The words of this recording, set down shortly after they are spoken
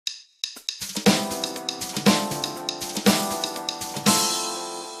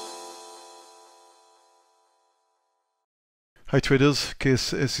Hi traders,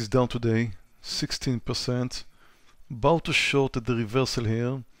 KSS is down today, 16%. About to short at the reversal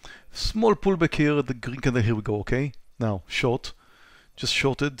here. Small pullback here at the green candle. Here we go, okay? Now, short. Just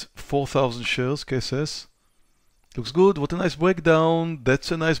shorted 4,000 shares, KSS. Looks good. What a nice breakdown.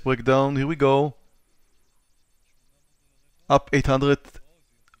 That's a nice breakdown. Here we go. Up 800,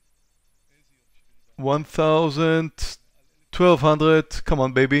 1,000, 1,200. Come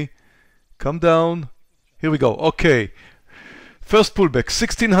on, baby. Come down. Here we go. Okay. First pullback,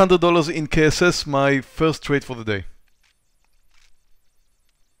 $1,600 in KSS, my first trade for the day.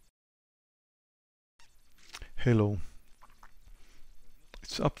 Hello.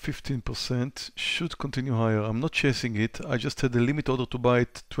 It's up 15%, should continue higher. I'm not chasing it. I just had a limit order to buy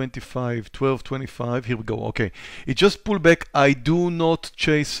it 25, 12, 25. Here we go. Okay. It just pulled back. I do not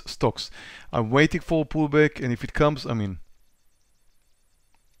chase stocks. I'm waiting for a pullback, and if it comes, I'm in.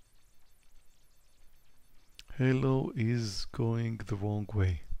 Halo is going the wrong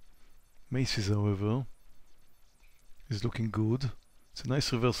way. Macy's, however, is looking good. It's a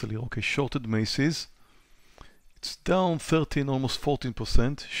nice reversal here. Okay, shorted Macy's. It's down 13, almost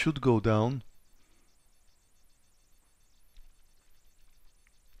 14%. Should go down.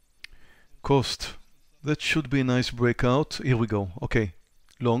 Cost. That should be a nice breakout. Here we go. Okay,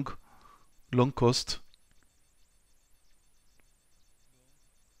 long cost.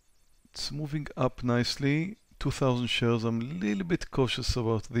 It's moving up nicely. 2,000 shares. I'm a little bit cautious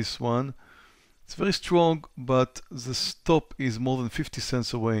about this one. It's very strong, but the stop is more than 50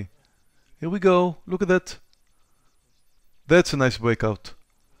 cents away. Here we go. Look at that. That's a nice breakout.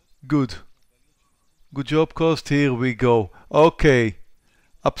 Good. Good job, cost. Here we go. Okay.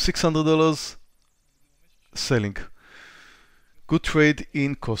 Up $600. Selling. Good trade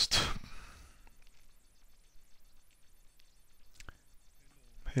in cost.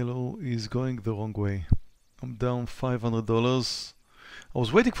 Hello is going the wrong way. I'm down $500. I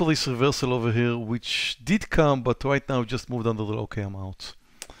was waiting for this reversal over here, which did come, but right now just moved under the... Okay, I'm out.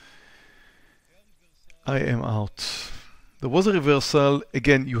 I am out. There was a reversal.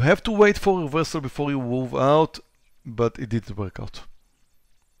 Again, you have to wait for a reversal before you move out, but it didn't work out.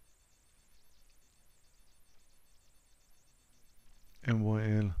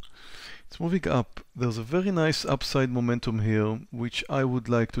 MYL. It's moving up. There's a very nice upside momentum here, which I would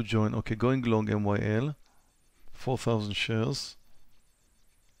like to join. Okay, going long MYL. 4,000 shares.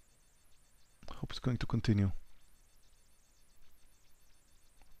 Hope it's going to continue.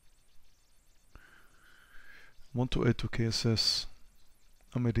 Want to add to KSS.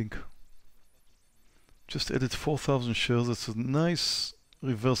 I'm adding. Just added 4,000 shares. That's a nice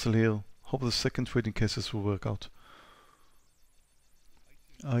reversal here. Hope the second trade in KSS will work out.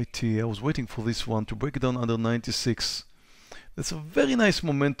 IT. I was waiting for this one to break it down under 96. That's a very nice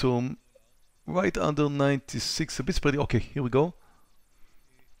momentum. Right under 96. A bit spready. Okay, here we go.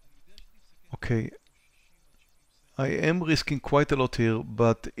 Okay. I am risking quite a lot here,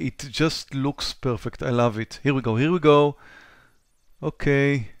 but it just looks perfect. I love it. Here we go. Here we go.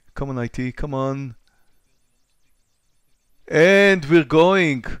 Okay. Come on, IT. Come on. And we're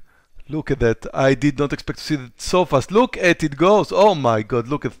going. Look at that. I did not expect to see that so fast. Look at it goes. Oh my God.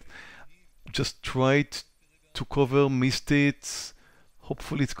 Look at. Just tried to cover, missed it.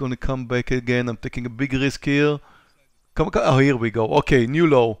 Hopefully it's going to come back again. I'm taking a big risk here. Come on. Oh, here we go. Okay, new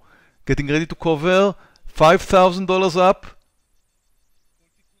low. Getting ready to cover. $5,000 up.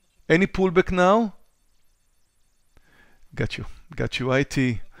 Any pullback now? Got you. Got you, IT.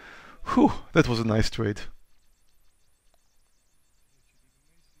 Whew, that was a nice trade.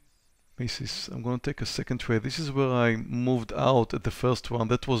 Macy's. I'm going to take a second trade. This is where I moved out at the first one.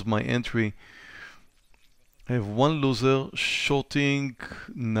 That was my entry. I have one loser shorting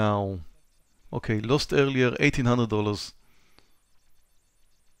now. Okay, lost earlier $1,800.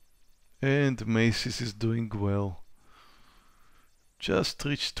 And Macy's is doing well. Just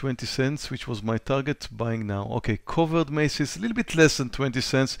reached 20 cents, which was my target, buying now. Okay, covered Macy's, a little bit less than 20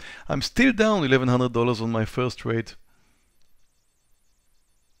 cents. I'm still down $1,100 on my first trade.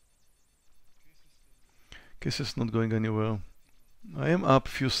 Guess it's not going anywhere. I am up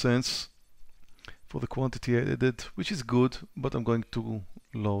a few cents for the quantity I added, which is good, but I'm going to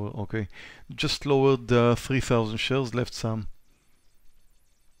lower. Okay, just lowered 3,000 shares, left some.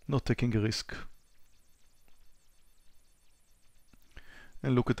 Not taking a risk.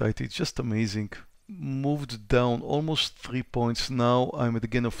 And look at IT, it's just amazing. Moved down almost 3 points. Now I'm at a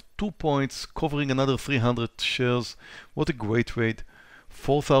gain of 2 points, covering another 300 shares. What a great trade.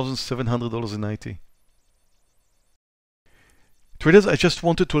 $4,700 in IT. Traders, I just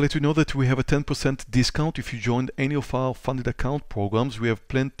wanted to let you know that we have a 10% discount if you joined any of our funded account programs. We have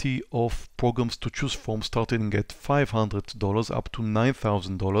plenty of programs to choose from, starting at $500 up to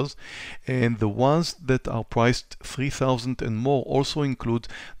 $9,000. And the ones that are priced $3,000 and more also include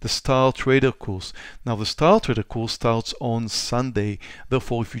the Star Trader course. Now, the Star Trader course starts on Sunday.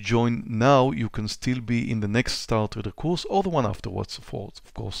 Therefore, if you join now, you can still be in the next Star Trader course or the one afterwards,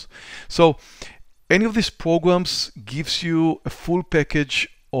 of course. So, any of these programs gives you a full package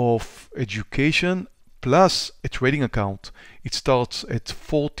of education plus a trading account. It starts at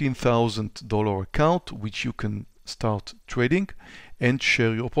 $14,000 account, which you can start trading and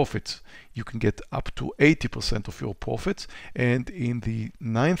share your profits. You can get up to 80% of your profits, and in the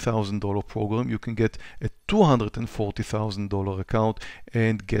 $9,000 program you can get a $240,000 account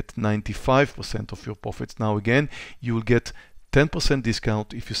and get 95% of your profits. Now again, you will get 10%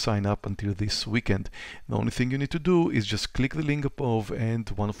 discount if you sign up until this weekend. The only thing you need to do is just click the link above and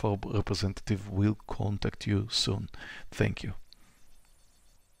one of our representatives will contact you soon. Thank you.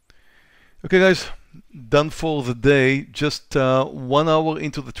 Okay guys, done for the day. Just 1 hour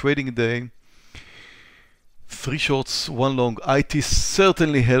into the trading day. 3 shorts, 1 long. IT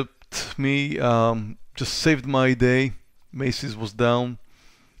certainly helped me, just saved my day. Macy's was down.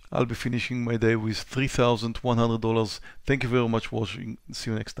 I'll be finishing my day with $3,100. Thank you very much for watching. See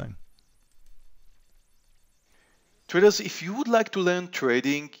you next time. Traders, if you would like to learn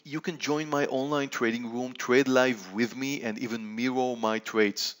trading, you can join my online trading room, trade live with me, and even mirror my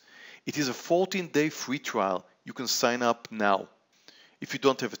trades. It is a 14-day free trial. You can sign up now. If you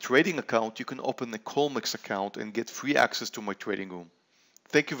don't have a trading account, you can open a Colmex account and get free access to my trading room.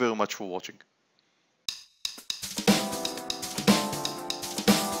 Thank you very much for watching.